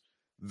coaches,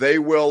 they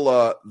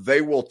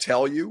will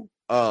tell you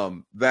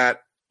that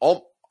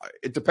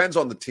it depends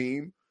on the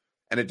team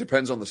and it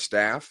depends on the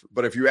staff.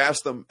 But if you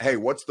ask them, hey,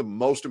 what's the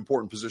most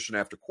important position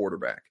after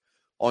quarterback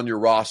on your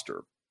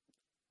roster?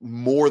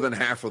 More than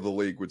half of the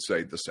league would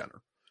say the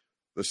center.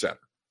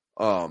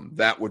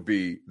 That would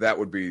be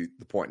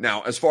the point.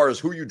 Now, as far as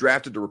who you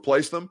drafted to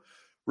replace them,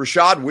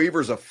 Rashad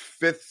Weaver's a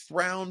 5th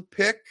round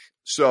pick.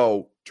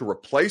 So to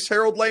replace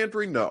Harold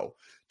Landry, no.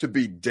 To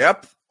be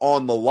depth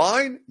on the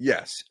line,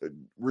 yes.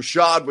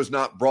 Rashad was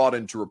not brought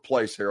in to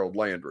replace Harold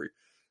Landry.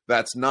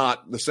 That's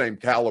not the same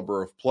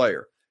caliber of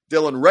player.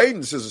 Dylan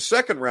Radins is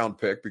a 2nd round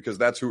pick, because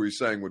that's who he's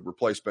saying would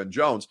replace Ben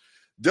Jones.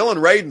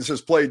 Dylan Radins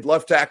has played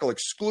left tackle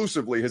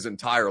exclusively his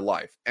entire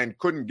life and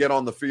couldn't get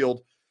on the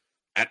field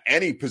at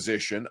any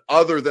position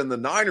other than the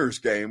Niners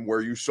game,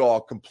 where you saw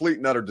a complete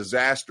and utter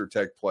disaster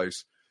take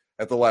place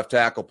at the left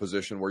tackle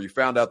position, where you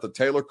found out that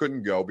Taylor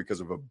couldn't go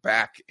because of a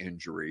back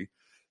injury.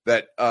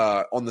 That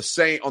on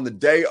the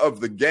day of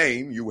the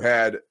game, you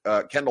had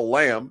Kendall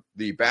Lamb,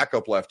 the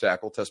backup left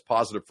tackle, test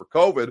positive for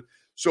COVID.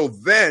 So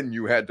then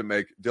you had to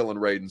make Dylan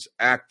Radins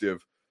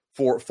active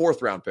for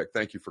 4th round pick.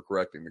 Thank you for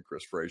correcting me,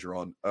 Chris Frazier,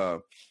 on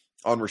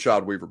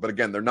Rashad Weaver. But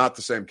again, they're not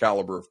the same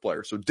caliber of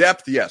player. So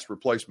depth, yes.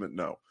 Replacement,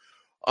 no.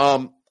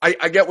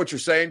 I get what you're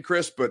saying,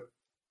 Chris, but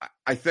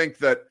I think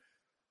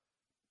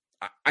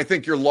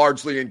you're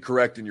largely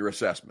incorrect in your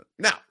assessment.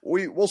 Now,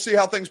 we'll see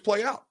how things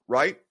play out,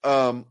 right?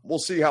 We'll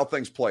see how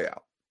things play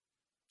out.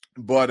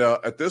 But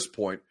at this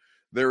point,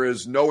 there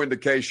is no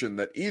indication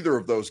that either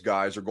of those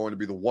guys are going to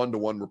be the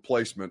one-to-one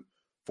replacement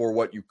for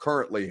what you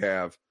currently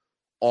have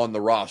on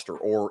the roster,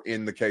 or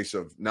in the case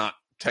of not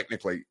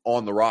technically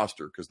on the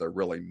roster, because they're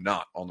really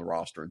not on the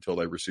roster until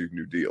they receive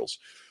new deals.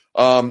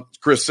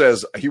 Chris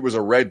says he was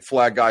a red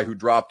flag guy who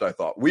dropped, I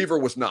thought. Weaver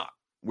was not.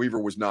 Weaver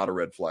was not a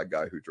red flag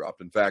guy who dropped.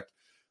 In fact,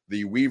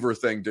 the Weaver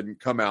thing didn't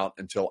come out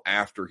until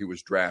after he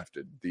was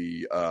drafted.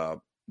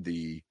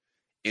 The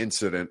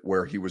incident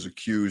where he was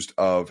accused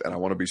of, and I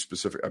want to be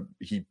specific,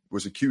 he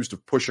was accused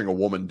of pushing a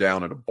woman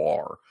down at a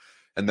bar,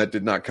 and that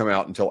did not come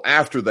out until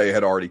after they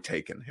had already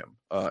taken him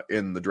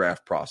in the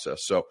draft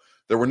process. So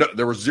there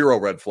were 0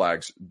 red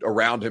flags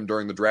around him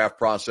during the draft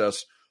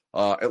process,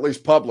 at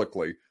least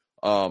publicly.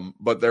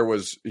 But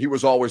he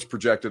was always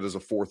projected as a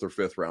 4th or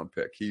 5th round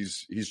pick.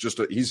 He's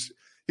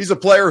a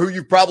player who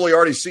you've probably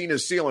already seen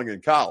his ceiling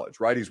in college,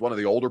 right? He's one of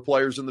the older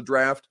players in the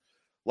draft.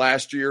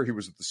 Last year, he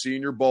was at the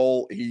Senior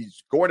Bowl.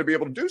 He's going to be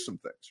able to do some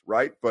things,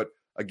 right? But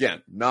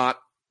again, not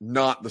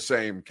the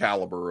same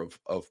caliber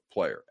of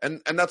player.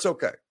 And that's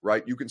okay,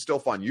 right? You can still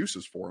find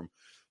uses for him,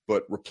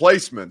 but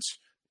replacements,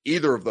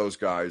 either of those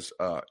guys,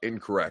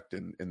 incorrect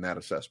in that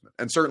assessment.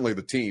 And certainly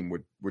the team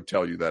would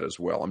tell you that as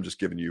well. I'm just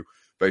giving you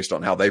based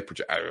on how they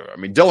project. I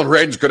mean, Dylan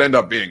Radins could end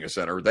up being a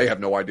center. They have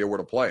no idea where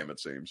to play him, it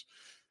seems,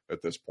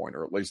 at this point,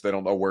 or at least they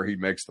don't know where he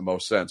makes the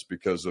most sense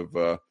because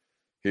of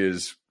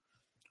his,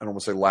 I don't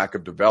want to say lack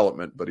of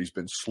development, but he's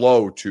been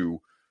slow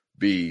to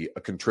be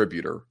a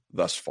contributor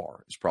thus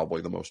far, is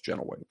probably the most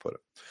gentle way to put it.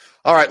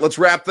 All right, let's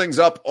wrap things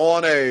up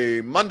on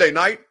a Monday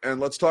night, and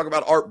let's talk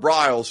about Art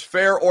Briles.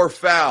 Fair or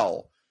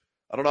foul?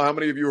 I don't know how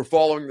many of you are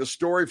following this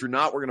story. If you're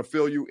not, we're going to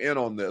fill you in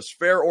on this.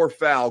 Fair or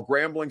foul,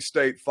 Grambling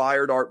State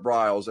fired Art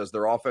Briles as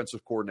their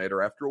offensive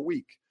coordinator after a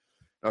week.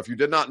 Now, if you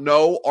did not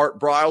know, Art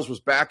Briles was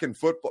back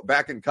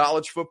in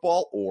college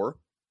football, or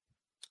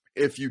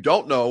if you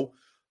don't know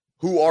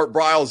who Art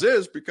Briles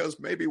is, because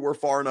maybe we're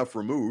far enough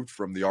removed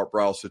from the Art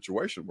Briles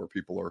situation where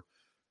people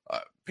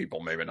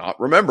maybe not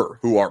remember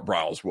who Art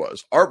Briles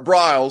was. Art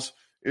Briles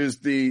is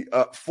the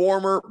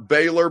former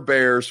Baylor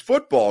Bears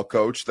football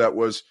coach that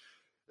was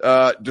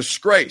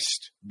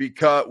disgraced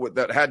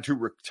that had to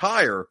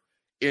retire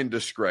in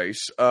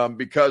disgrace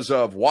because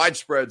of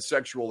widespread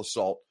sexual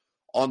assault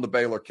on the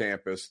Baylor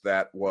campus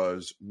that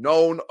was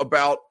known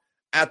about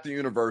at the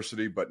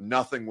university, but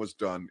nothing was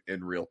done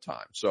in real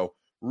time. So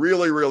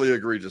really, really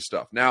egregious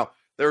stuff. Now,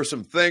 there are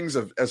some things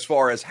as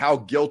far as how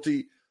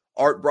guilty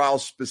Art Briles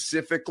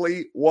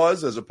specifically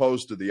was as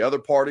opposed to the other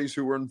parties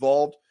who were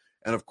involved.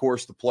 And, of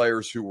course, the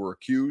players who were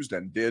accused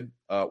and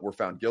were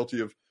found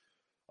guilty of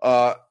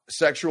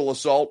sexual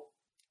assault.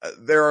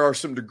 There are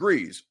some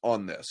degrees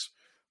on this.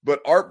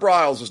 But Art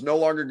Briles is no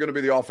longer going to be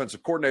the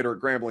offensive coordinator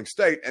at Grambling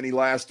State, and he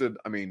lasted,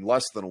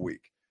 less than a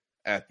week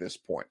at this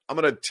point. I'm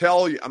going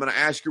to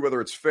ask you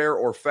whether it's fair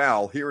or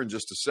foul here in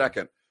just a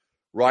second,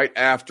 right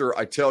after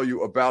I tell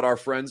you about our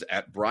friends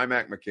at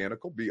Brymak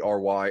Mechanical,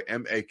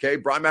 B-R-Y-M-A-K,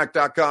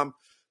 Brymak.com.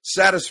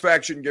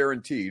 Satisfaction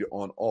guaranteed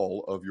on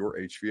all of your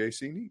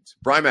HVAC needs.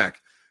 Brymak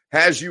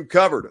has you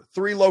covered.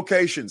 3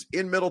 locations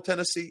in Middle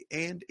Tennessee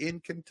and in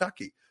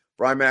Kentucky.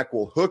 Brymak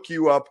will hook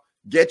you up,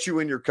 get you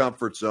in your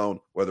comfort zone,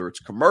 whether it's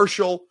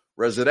commercial,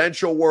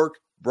 residential work.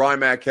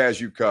 Brymak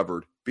has you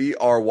covered.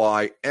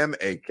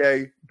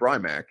 B-R-Y-M-A-K,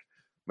 Brymak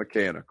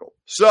Mechanical.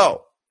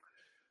 So,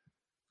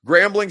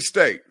 Grambling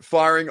State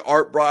firing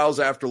Art Briles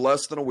after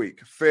less than a week.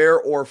 Fair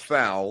or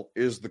foul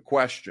is the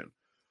question.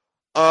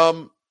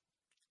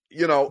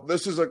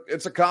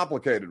 It's a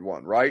complicated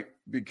one, right?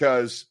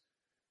 Because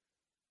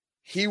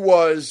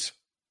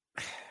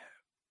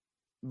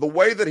the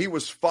way that he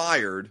was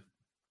fired,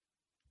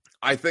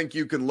 I think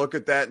you can look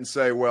at that and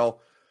say, well,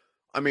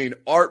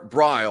 Art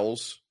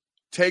Briles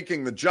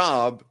taking the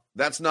job,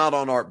 that's not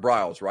on Art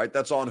Briles, right?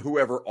 That's on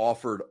whoever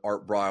offered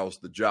Art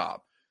Briles the job.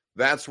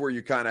 That's where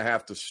you kind of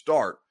have to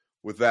start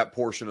with that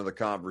portion of the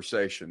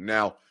conversation.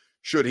 Now,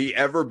 should he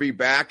ever be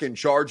back in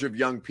charge of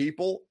young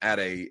people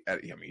he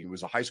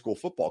was a high school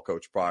football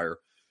coach prior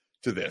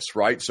to this,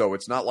 right? So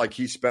it's not like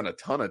he spent a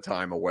ton of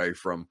time away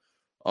from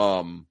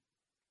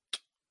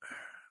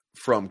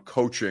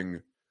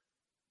coaching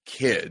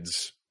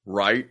kids,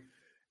 right?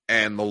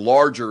 And the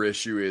larger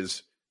issue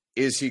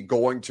is he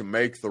going to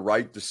make the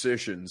right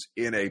decisions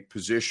in a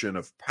position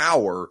of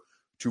power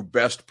to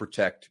best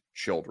protect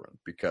children?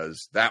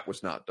 Because that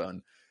was not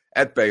done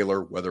at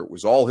Baylor, whether it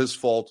was all his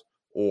fault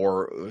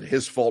or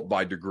his fault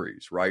by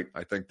degrees, right?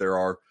 I think there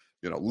are,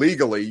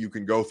 legally you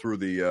can go through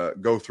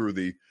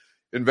the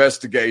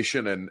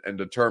investigation and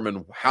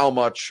determine how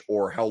much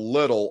or how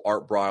little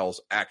Art Briles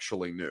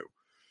actually knew.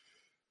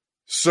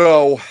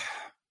 So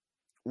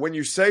when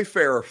you say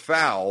fair or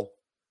foul,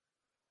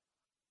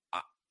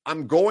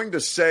 I'm going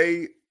to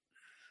say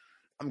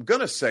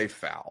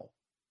foul,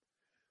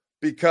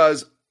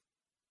 because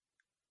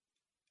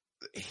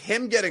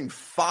him getting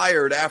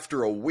fired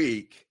after a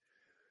week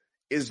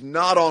is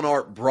not on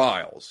Art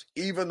Briles,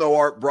 even though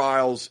Art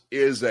Briles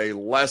is a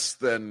less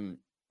than,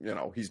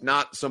 he's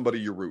not somebody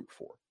you root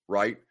for,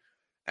 right?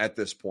 At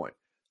this point.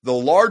 The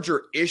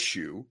larger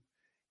issue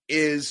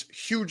is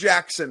Hugh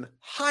Jackson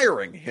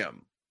hiring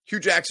him. Hugh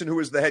Jackson, who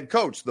is the head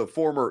coach, the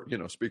former,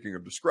 speaking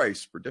of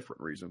disgrace for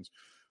different reasons,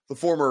 the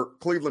former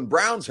Cleveland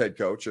Browns head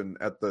coach and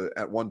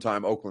at one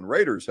time Oakland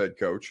Raiders head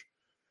coach,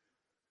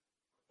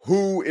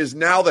 who is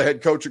now the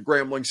head coach at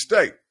Grambling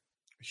State.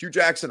 Hugh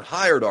Jackson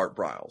hired Art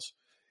Briles.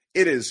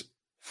 It is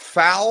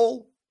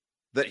foul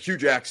that Hugh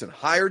Jackson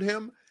hired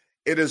him.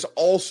 It is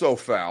also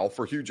foul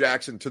for Hugh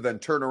Jackson to then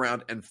turn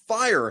around and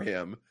fire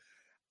him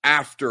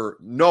after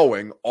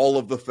knowing all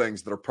of the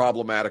things that are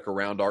problematic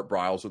around Art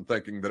Briles and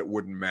thinking that it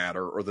wouldn't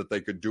matter or that they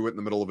could do it in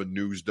the middle of a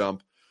news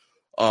dump.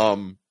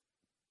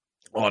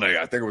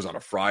 I think it was on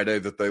a Friday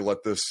that they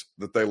let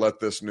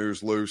this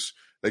news loose.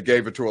 They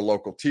gave it to a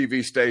local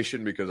TV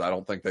station because I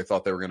don't think they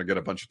thought they were going to get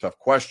a bunch of tough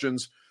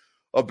questions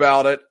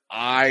about it.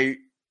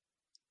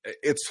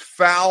 It's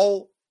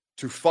foul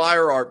to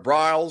fire Art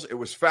Briles. It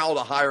was foul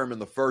to hire him in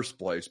the first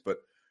place, but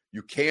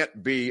you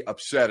can't be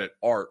upset at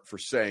Art for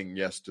saying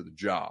yes to the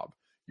job.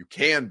 You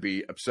can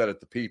be upset at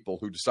the people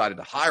who decided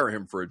to hire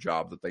him for a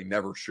job that they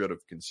never should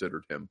have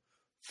considered him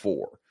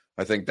for.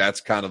 I think that's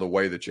kind of the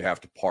way that you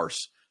have to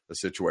parse a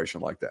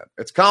situation like that.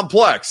 It's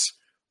complex,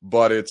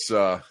 but it's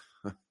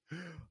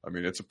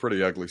it's a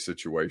pretty ugly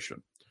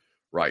situation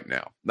right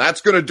now.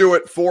 That's going to do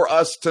it for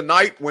us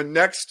tonight. When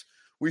next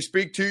we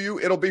speak to you,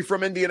 it'll be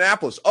from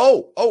Indianapolis.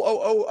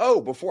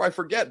 Before I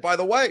forget, by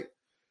the way,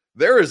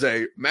 there is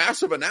a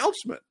massive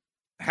announcement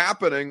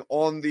happening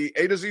on the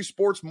A to Z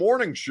Sports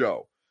Morning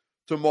Show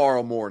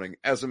tomorrow morning,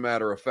 as a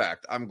matter of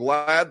fact. I'm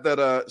glad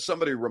that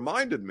somebody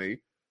reminded me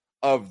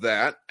of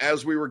that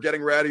as we were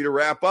getting ready to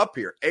wrap up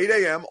here. 8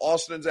 a.m.,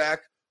 Austin and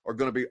Zach are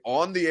going to be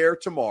on the air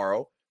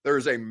tomorrow. There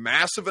is a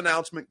massive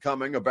announcement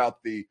coming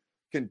about the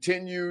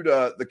continued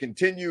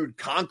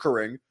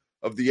conquering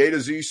of the A to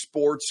Z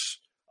Sports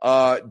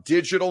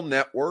digital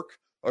network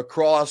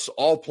across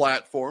all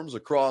platforms,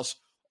 across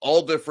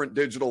all different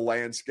digital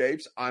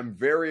landscapes. I'm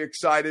very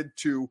excited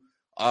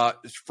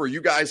for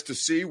you guys to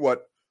see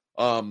what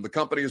the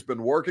company has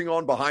been working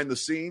on behind the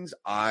scenes.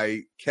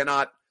 I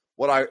can't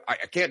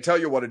tell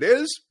you what it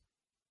is.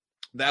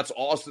 That's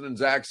Austin and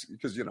Zach's,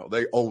 because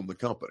they own the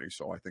company,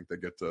 so I think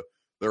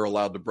they're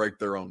allowed to break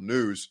their own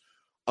news.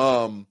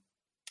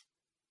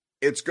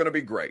 It's going to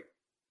be great.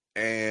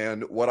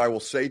 And what I will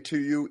say to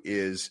you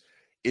is,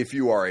 if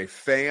you are a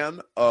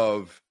fan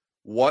of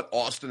what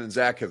Austin and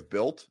Zach have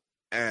built,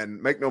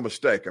 and make no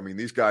mistake, I mean,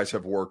 these guys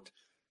have worked.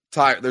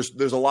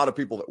 There's a lot of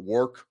people that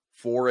work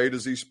for A to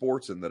Z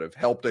Sports and that have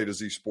helped A to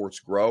Z Sports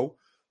grow,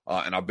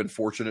 and I've been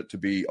fortunate to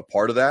be a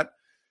part of that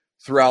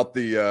throughout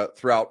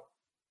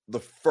the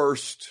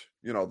first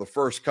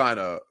kind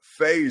of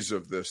phase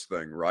of this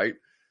thing, right?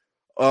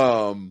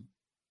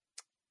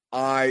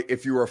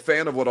 If you're a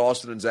fan of what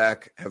Austin and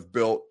Zach have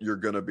built, you're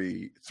going to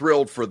be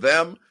thrilled for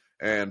them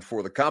and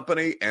for the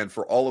company and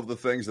for all of the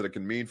things that it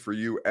can mean for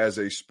you as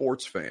a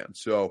sports fan.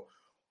 So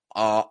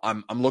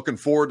I'm looking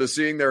forward to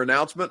seeing their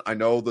announcement. I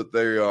know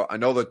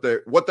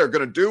that what they're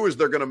going to do is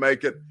they're going to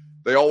make it.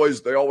 They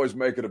always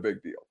make it a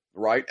big deal,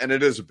 right? And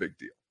it is a big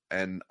deal.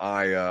 And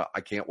I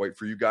can't wait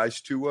for you guys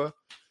to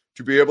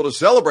be able to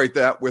celebrate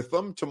that with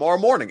them tomorrow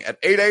morning at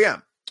 8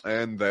 a.m.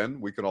 And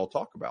then we can all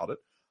talk about it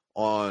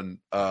on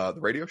the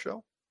radio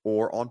show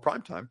or on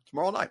primetime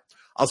tomorrow night.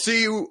 I'll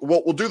see you.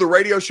 We'll do the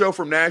radio show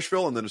from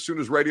Nashville, and then as soon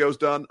as radio's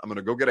done, I'm going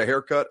to go get a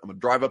haircut. I'm going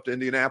to drive up to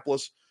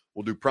Indianapolis.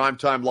 We'll do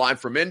primetime live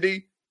from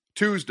Indy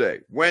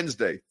Tuesday,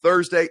 Wednesday,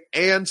 Thursday,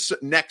 and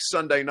next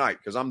Sunday night,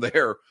 because I'm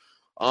there.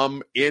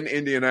 I'm in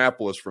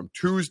Indianapolis from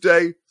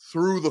Tuesday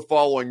through the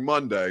following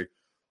Monday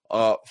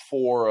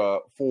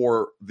for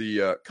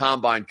the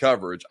combine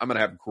coverage. I'm going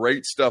to have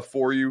great stuff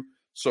for you,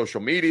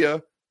 social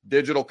media,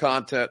 digital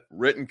content,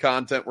 written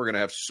content. We're going to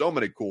have so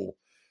many cool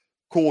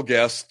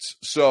guests.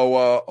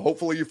 So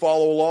hopefully you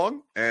follow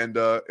along. And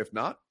if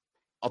not,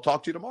 I'll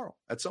talk to you tomorrow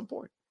at some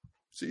point.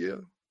 See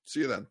you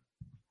then.